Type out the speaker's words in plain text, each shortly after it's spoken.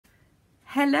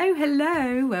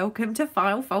Hello, welcome to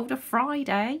File Folder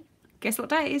Friday. Guess what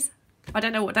day it is? I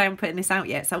don't know what day I'm putting this out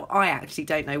yet, so I actually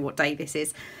don't know what day this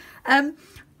is.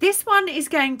 This one is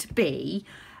going to be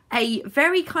a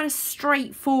very kind of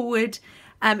straightforward,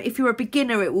 if you're a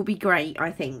beginner it will be great,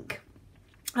 I think.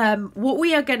 What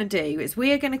we are going to do is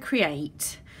we are going to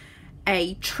create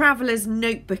a traveller's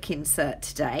notebook insert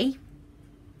today.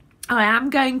 I am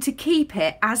going to keep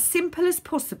it as simple as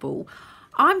possible.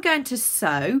 I'm going to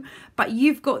sew, but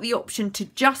you've got the option to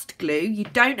just glue. You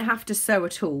don't have to sew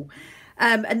at all.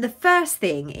 And the first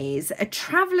thing is a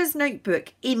traveller's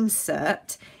notebook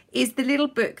insert is the little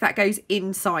book that goes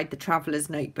inside the traveller's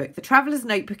notebook. The traveller's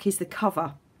notebook is the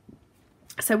cover.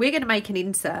 So we're going to make an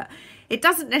insert. It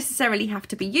doesn't necessarily have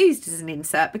to be used as an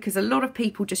insert because a lot of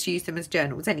people just use them as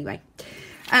journals anyway.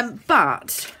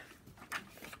 But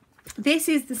this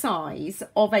is the size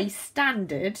of a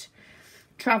standard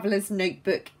traveller's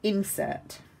notebook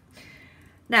insert.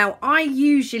 Now I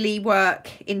usually work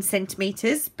in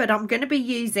centimetres, but I'm going to be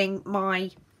using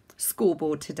my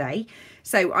scoreboard today,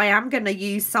 so I am going to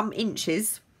use some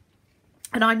inches.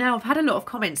 And I know I've had a lot of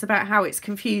comments about how it's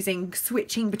confusing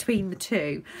switching between the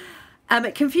two.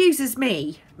 It confuses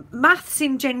me. Maths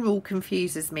in general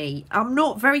confuses me. I'm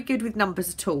not very good with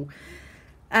numbers at all,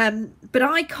 but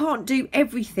I can't do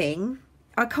everything.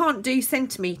 I can't do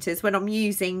centimetres when I'm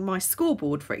using my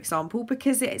scoreboard, for example,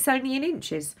 because it's only in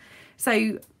inches.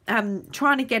 So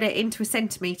trying to get it into a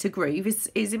centimetre groove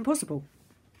is impossible.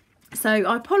 So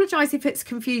I apologise if it's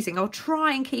confusing. I'll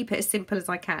try and keep it as simple as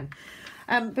I can.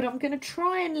 But I'm going to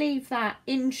try and leave that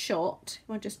in shot.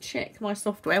 I'll just check my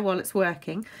software while it's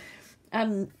working.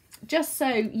 Just so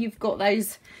you've got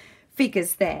those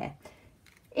figures there.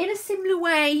 In a similar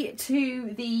way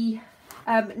to the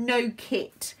no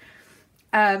kit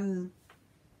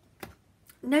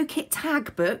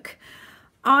tag book,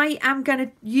 I am going to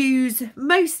use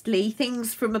mostly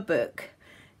things from a book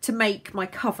to make my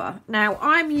cover. Now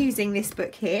I'm using this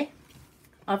book here.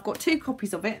 I've got 2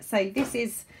 copies of it. So this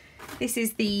is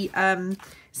the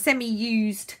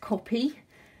semi-used copy.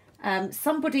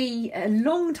 Somebody a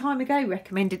long time ago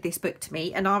recommended this book to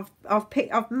me, and I've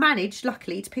managed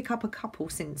luckily to pick up a couple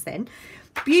since then.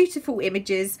 Beautiful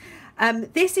images.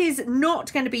 This is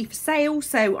not going to be for sale,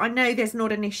 so I know there's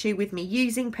not an issue with me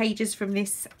using pages from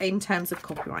this in terms of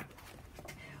copyright.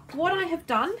 What I have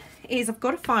done is I've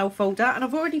got a file folder and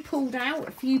I've already pulled out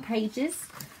a few pages.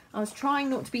 I was trying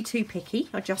not to be too picky.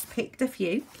 I just picked a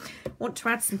few. Want to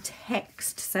add some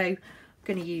text, so I'm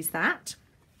going to use that.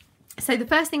 So the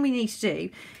first thing we need to do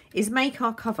is make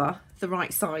our cover the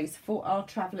right size for our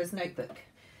traveller's notebook.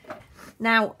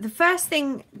 Now the first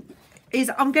thing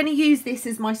is I'm going to use this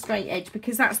as my straight edge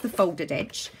because that's the folded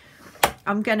edge.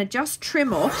 I'm going to just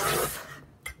trim off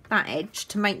that edge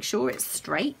to make sure it's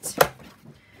straight.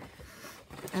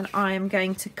 And I am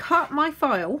going to cut my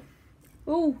file.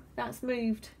 Oh, that's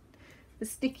moved. The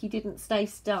sticky didn't stay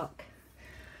stuck.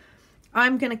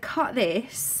 I'm going to cut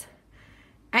this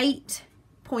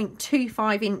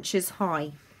 8.25 inches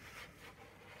high.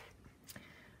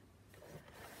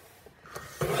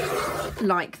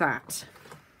 Like that.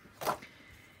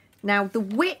 Now the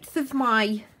width of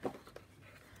my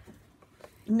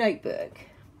notebook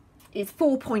is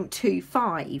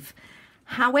 4.25.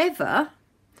 However,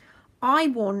 I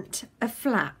want a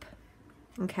flap.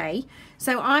 Okay,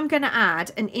 so I'm going to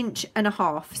add 1.5 inches.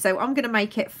 So I'm going to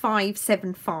make it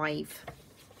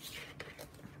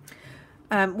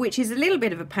 5.75. Which is a little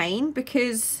bit of a pain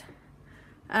because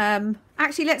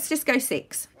actually let's just go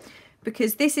 6,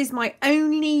 because this is my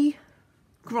only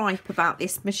gripe about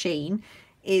this machine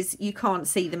is you can't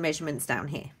see the measurements down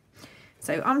here.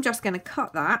 So I'm just going to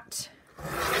cut that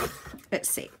at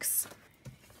 6.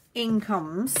 In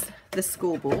comes the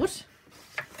scoreboard.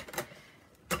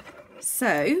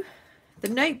 So the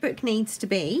notebook needs to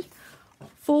be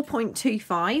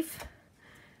 4.25.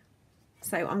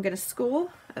 So I'm going to score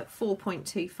at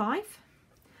 4.25.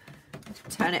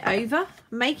 Turn it over,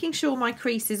 making sure my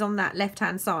crease is on that left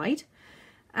hand side,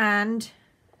 and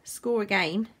score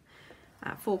again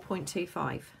at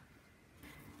 4.25.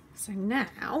 So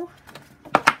now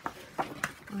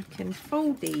I can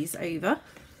fold these over,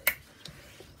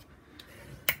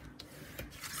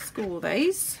 score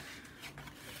those,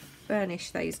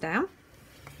 burnish those down.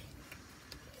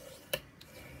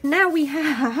 Now we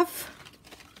have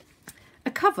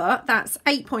a cover that's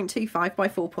 8.25 by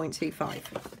 4.25.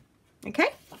 Okay,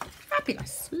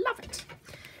 fabulous, love it.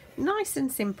 Nice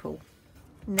and simple.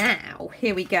 Now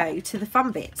here we go to the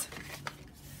fun bit.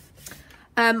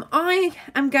 I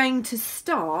am going to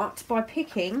start by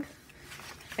picking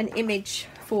an image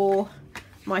for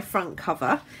my front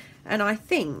cover. And I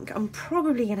think I'm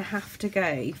probably going to have to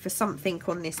go for something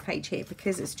on this page here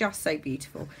because it's just so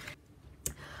beautiful.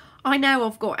 I know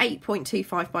I've got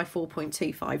 8.25 by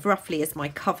 4.25 roughly as my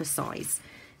cover size.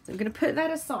 So I'm going to put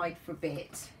that aside for a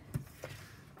bit.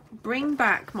 Bring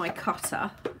back my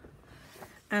cutter.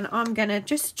 And I'm going to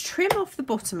just trim off the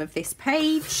bottom of this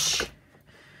page.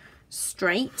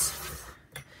 Straight.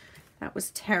 That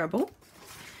was terrible.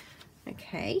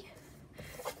 Okay.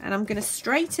 And I'm going to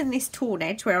straighten this torn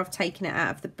edge where I've taken it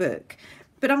out of the book.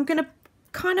 But I'm going to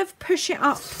kind of push it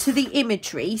up to the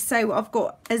imagery so I've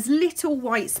got as little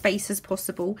white space as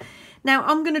possible. Now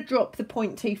I'm going to drop the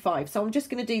 0.25. So I'm just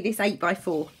going to do this 8 by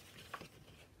 4.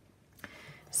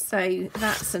 So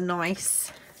that's a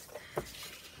nice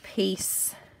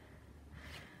piece.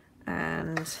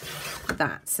 And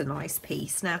that's a nice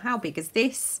piece. Now how big is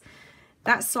this?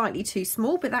 That's slightly too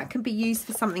small, but that can be used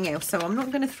for something else. So I'm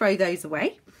not going to throw those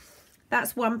away.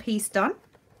 That's one piece done.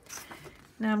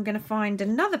 Now I'm going to find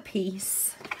another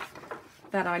piece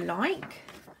that I like.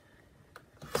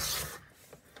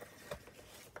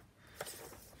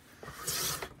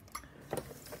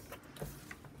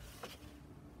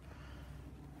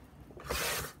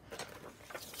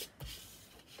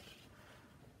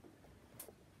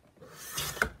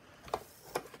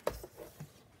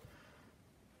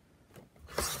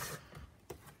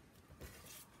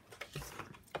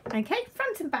 Okay,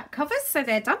 front and back covers, so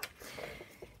they're done.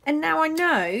 And now I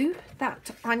know that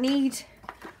I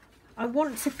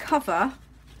want to cover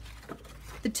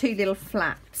the two little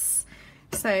flaps.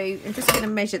 So I'm just going to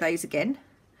measure those again.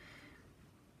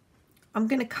 I'm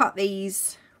going to cut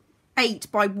these 8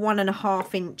 by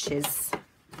 1.5 inches.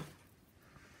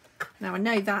 Now I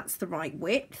know that's the right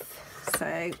width,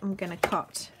 so I'm going to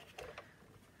cut .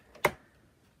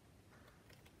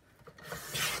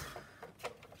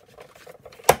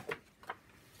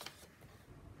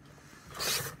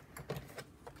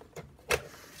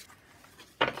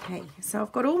 Okay, so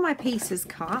I've got all my pieces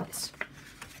cut.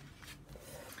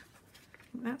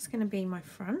 That's going to be my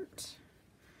front.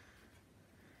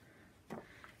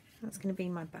 That's going to be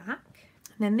my back.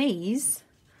 And then these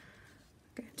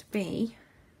are going to be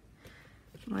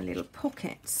my little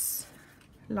pockets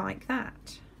like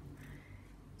that.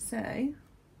 So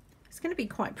it's going to be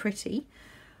quite pretty.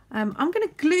 I'm going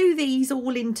to glue these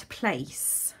all into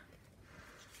place.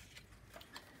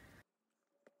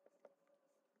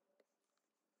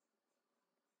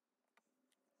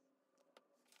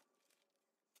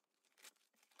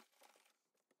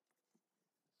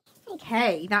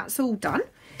 Okay, that's all done.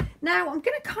 Now I'm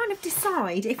going to kind of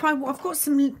decide if I've got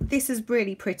some, this is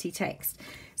really pretty text.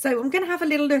 So I'm going to have a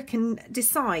little look and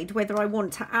decide whether I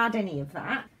want to add any of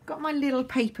that. Got my little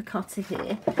paper cutter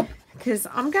here because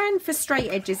I'm going for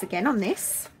straight edges again on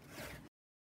this.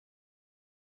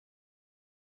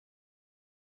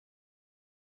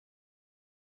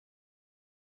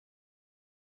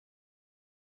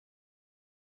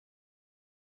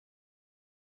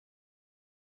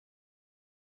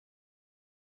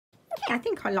 Okay, I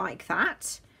think I like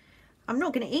that. I'm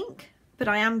not going to ink, but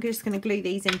I am just going to glue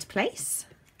these into place.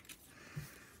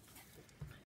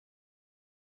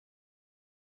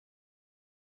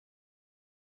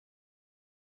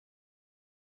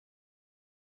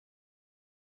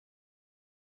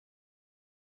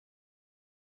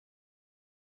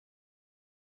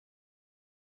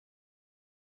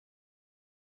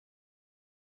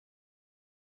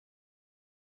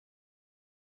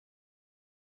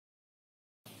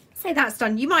 So that's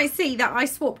done. You might see that I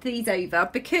swapped these over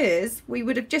because we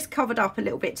would have just covered up a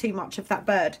little bit too much of that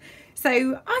bird.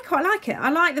 So I quite like it.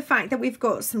 I like the fact that we've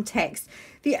got some text.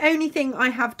 The only thing I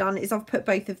have done is I've put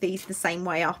both of these the same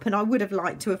way up, and I would have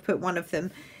liked to have put one of them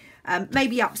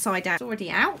maybe upside down. It's already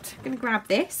out. I'm going to grab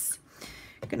this.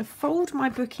 I'm going to fold my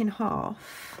book in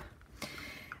half,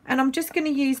 and I'm just going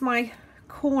to use my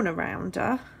corner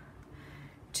rounder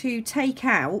to take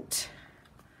out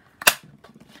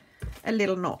a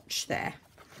little notch there.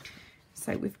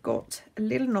 So we've got a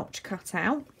little notch cut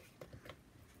out.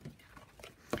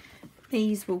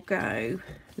 These will go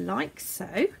like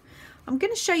so. I'm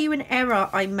going to show you an error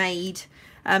I made.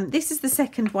 This is the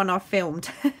second one I've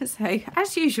filmed. So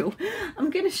as usual,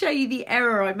 I'm going to show you the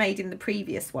error I made in the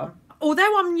previous one.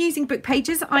 Although I'm using book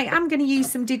pages, I am going to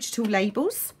use some digital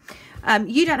labels.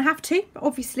 You don't have to,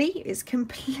 obviously, it's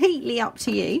completely up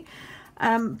to you.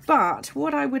 But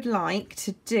what I would like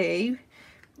to do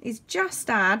is just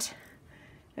add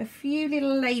a few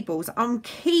little labels. I'm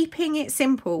keeping it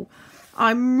simple.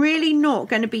 I'm really not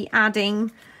going to be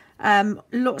adding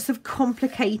lots of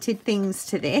complicated things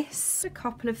to this. A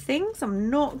couple of things. I'm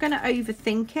not going to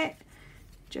overthink it.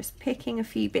 Just picking a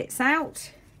few bits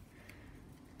out.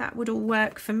 that would all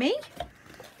work for me.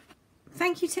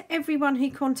 Thank you to everyone who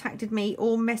contacted me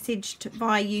or messaged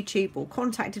via YouTube or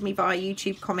contacted me via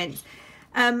YouTube comments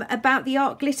about the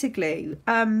art glitter glue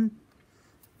and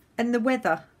the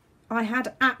weather. I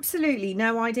had absolutely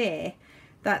no idea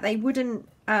that they wouldn't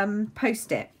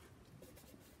post it,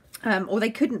 or they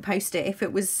couldn't post it if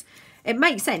it was, it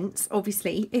makes sense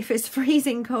obviously, if it's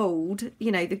freezing cold,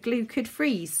 you know, the glue could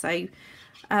freeze, so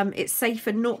it's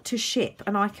safer not to ship,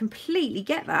 and I completely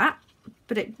get that,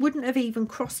 but it wouldn't have even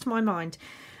crossed my mind.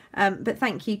 But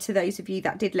thank you to those of you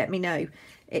that did let me know.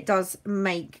 It does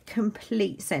make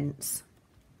complete sense.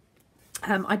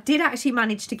 I did actually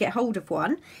manage to get hold of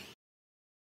one.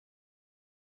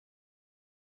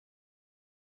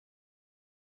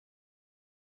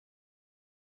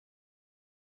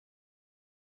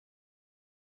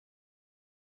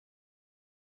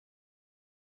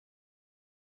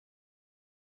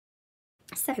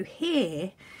 So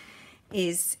here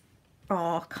is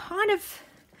our kind of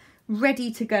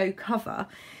ready to go cover.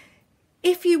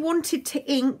 If you wanted to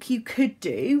ink, you could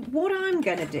do. What I'm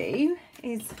going to do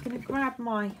is I'm going to grab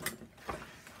my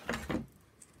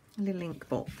little ink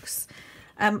box.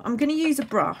 I'm going to use a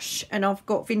brush, and I've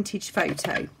got Vintage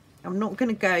Photo. I'm not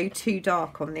going to go too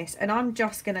dark on this, and I'm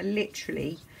just going to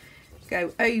literally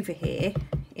go over here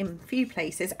in a few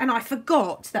places. And I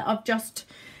forgot that I've just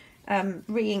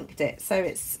re-inked it, so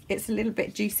it's a little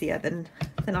bit juicier than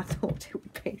I thought it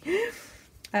would be.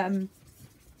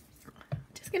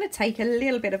 Just going to take a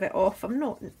little bit of it off. I'm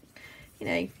not, you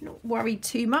know, not worried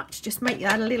too much. Just make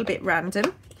that a little bit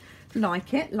random, like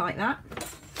that.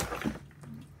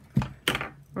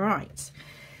 Right,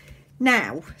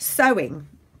 now sewing.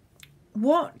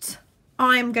 What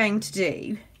I'm going to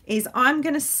do is I'm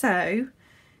going to sew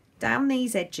down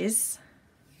these edges.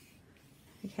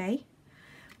 Okay,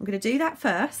 I'm going to do that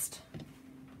first.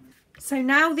 So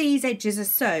now these edges are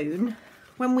sewn,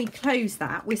 when we close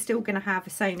that, we're still going to have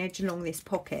a sewn edge along this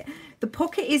pocket. The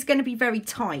pocket is going to be very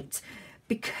tight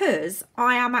because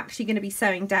I am actually going to be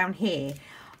sewing down here.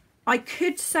 I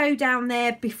could sew down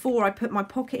there before I put my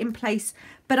pocket in place,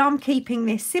 but I'm keeping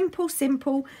this simple.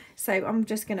 So I'm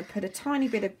just going to put a tiny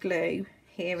bit of glue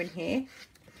here and here.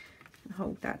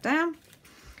 Hold that down.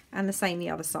 And the same the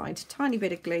other side. Tiny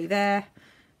bit of glue there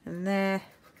and there.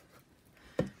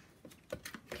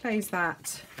 Close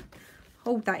that.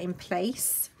 Hold that in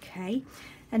place. Okay.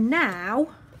 And now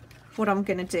what I'm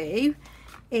going to do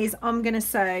is I'm going to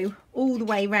sew all the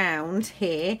way round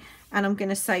here, and I'm going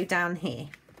to sew down here.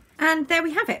 And there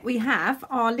we have it. We have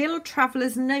our little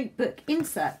Traveller's Notebook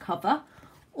insert cover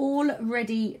all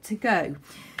ready to go.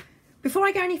 Before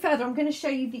I go any further, I'm going to show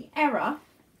you the error.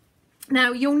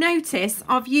 Now you'll notice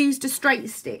I've used a straight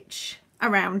stitch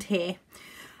around here,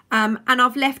 and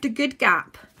I've left a good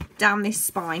gap down this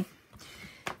spine.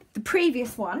 The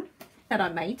previous one that I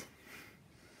made,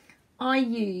 I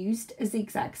used a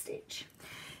zigzag stitch.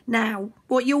 Now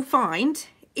what you'll find,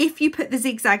 if you put the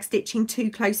zigzag stitching too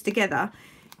close together,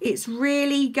 it's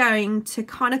really going to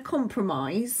kind of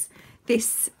compromise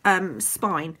this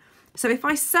spine. So if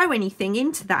I sew anything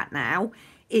into that now,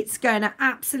 it's going to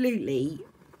absolutely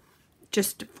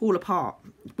just fall apart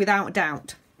without a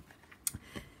doubt.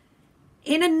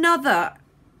 In another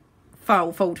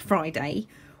File Fold Friday,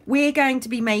 we're going to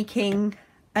be making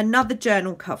another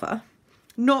journal cover,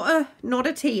 not a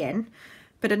TN,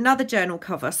 but another journal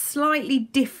cover, slightly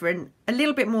different, a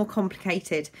little bit more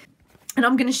complicated. And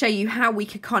I'm going to show you how we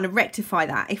could kind of rectify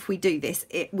that if we do this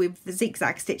with the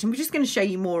zigzag stitch. And we're just going to show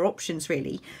you more options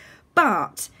really.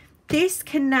 But this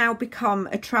can now become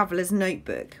a traveller's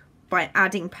notebook by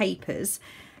adding papers.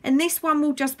 And this one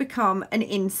will just become an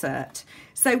insert.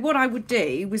 So what I would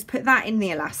do was put that in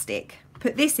the elastic,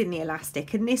 put this in the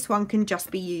elastic, and this one can just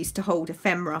be used to hold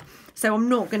ephemera. So I'm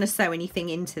not going to sew anything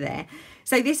into there.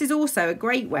 So this is also a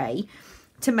great way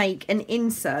to make an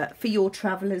insert for your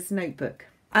traveller's notebook.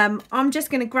 I'm just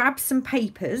going to grab some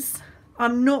papers.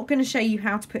 I'm not going to show you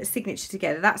how to put a signature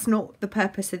together. That's not the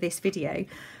purpose of this video.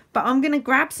 But I'm going to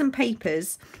grab some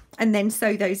papers and then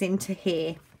sew those into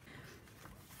here.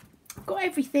 I've got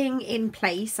everything in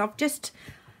place. I've just,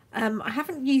 I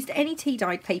haven't used any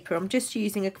tea-dyed paper. I'm just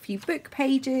using a few book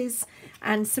pages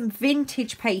and some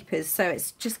vintage papers. So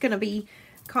it's just going to be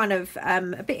kind of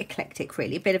a bit eclectic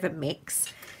really, a bit of a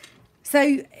mix.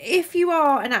 So if you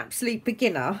are an absolute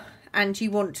beginner and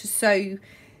you want to sew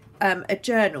a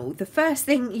journal, the first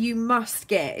thing you must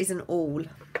get is an awl.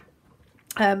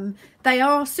 They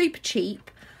are super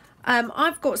cheap.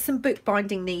 I've got some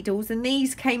bookbinding needles, and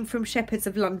these came from Shepherd's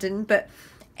of London, but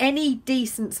any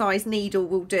decent sized needle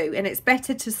will do, and it's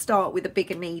better to start with a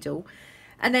bigger needle.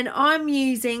 And then I'm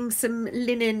using some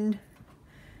linen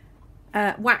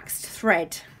waxed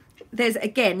thread. There's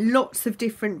again lots of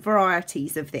different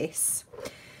varieties of this.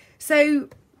 So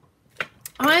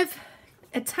I've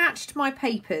attached my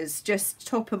papers just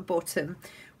top and bottom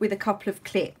with a couple of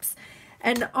clips,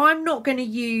 and I'm not going to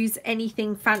use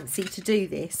anything fancy to do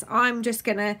this. I'm just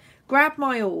going to grab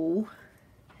my awl,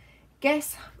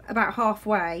 guess about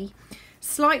halfway,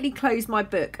 slightly close my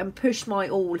book and push my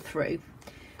awl through,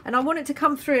 and I want it to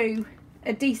come through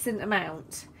a decent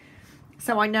amount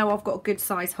so I know I've got a good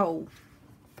size hole.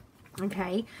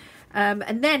 Okay,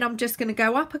 and then I'm just going to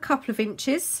go up a couple of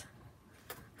inches,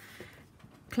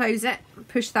 close it,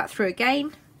 push that through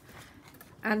again,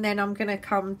 and then I'm going to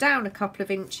come down a couple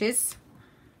of inches,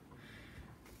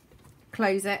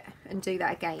 close it, and do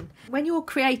that again. When you're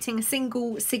creating a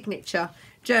single signature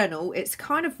journal, it's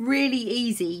kind of really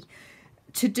easy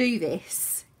to do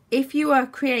this. If you are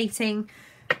creating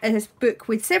a book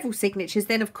with several signatures,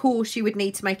 then of course you would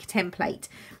need to make a template.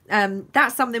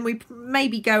 That's something we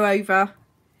maybe go over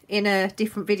in a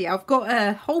different video. I've got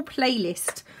a whole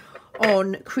playlist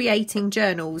on creating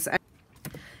journals.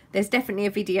 There's definitely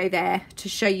a video there to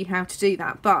show you how to do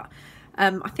that, but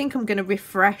I think I'm going to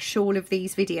refresh all of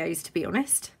these videos, to be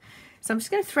honest. So I'm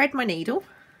just going to thread my needle.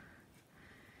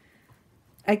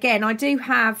 Again, I do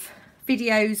have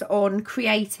videos on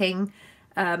creating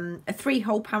a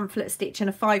 3-hole pamphlet stitch and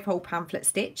a 5-hole pamphlet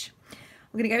stitch.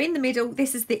 I'm going to go in the middle.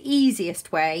 This is the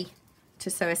easiest way to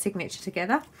sew a signature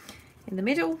together. In the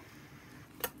middle,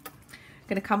 I'm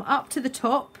going to come up to the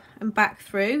top and back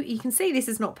through. You can see this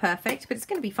is not perfect, but it's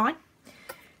going to be fine.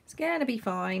 It's going to be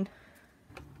fine.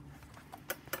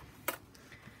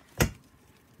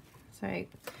 So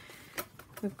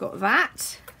we've got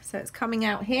that. So it's coming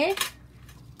out here.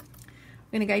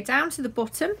 I'm going to go down to the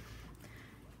bottom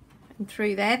and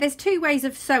through there. There's 2 ways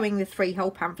of sewing the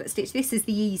 3-hole pamphlet stitch. This is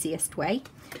the easiest way.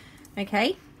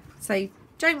 Okay, so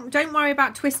don't worry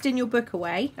about twisting your book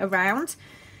around.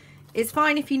 It's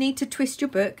fine if you need to twist your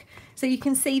book. So you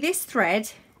can see this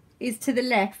thread is to the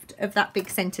left of that big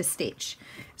center stitch.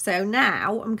 So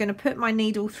now I'm going to put my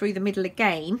needle through the middle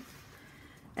again,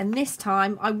 and this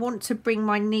time I want to bring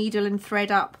my needle and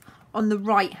thread up on the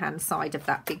right hand side of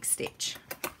that big stitch.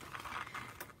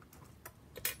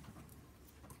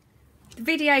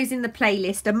 The videos in the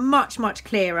playlist are much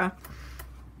clearer,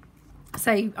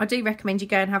 so I do recommend you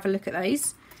go and have a look at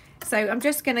those. So I'm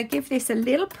just going to give this a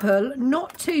little pull,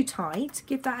 not too tight,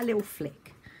 give that a little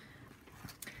flick,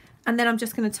 and then I'm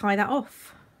just going to tie that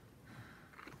off.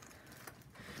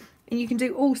 And you can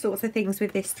do all sorts of things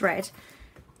with this thread.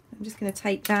 I'm just going to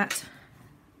take that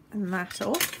and that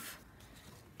off.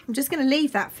 I'm just going to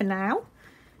leave that for now,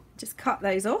 just cut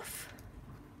those off.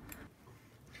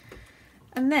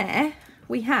 And there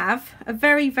we have a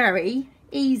very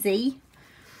easy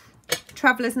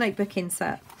traveller's notebook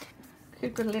insert.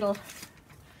 We've got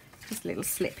just a little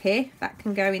slip here that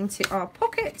can go into our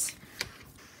pocket. So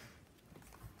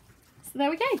there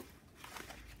we go.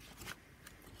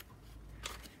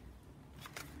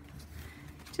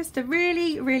 Just a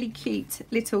really cute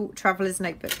little traveller's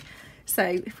notebook. So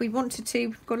if we wanted to,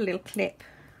 we've got a little clip,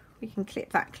 we can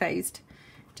clip that closed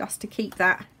just to keep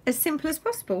that as simple as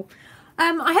possible.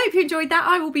 I hope you enjoyed that.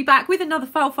 I will be back with another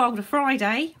File Folder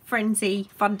Friday, frenzy,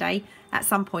 fun day at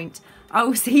some point. I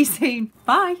will see you soon.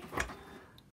 Bye.